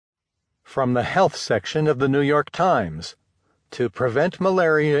From the health section of the New York Times. To prevent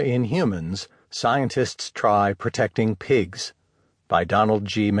malaria in humans, scientists try protecting pigs. By Donald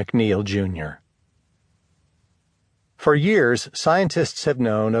G. Mcneil, Jr. For years, scientists have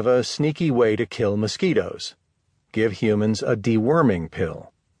known of a sneaky way to kill mosquitoes. Give humans a deworming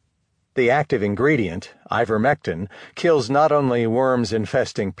pill. The active ingredient, ivermectin, kills not only worms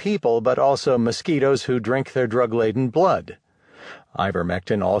infesting people but also mosquitoes who drink their drug-laden blood.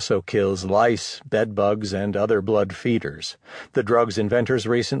 Ivermectin also kills lice, bedbugs, and other blood feeders. The drug's inventors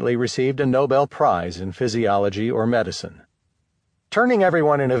recently received a Nobel Prize in physiology or medicine. Turning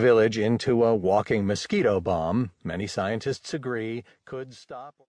everyone in a village into a walking mosquito bomb, many scientists agree, could stop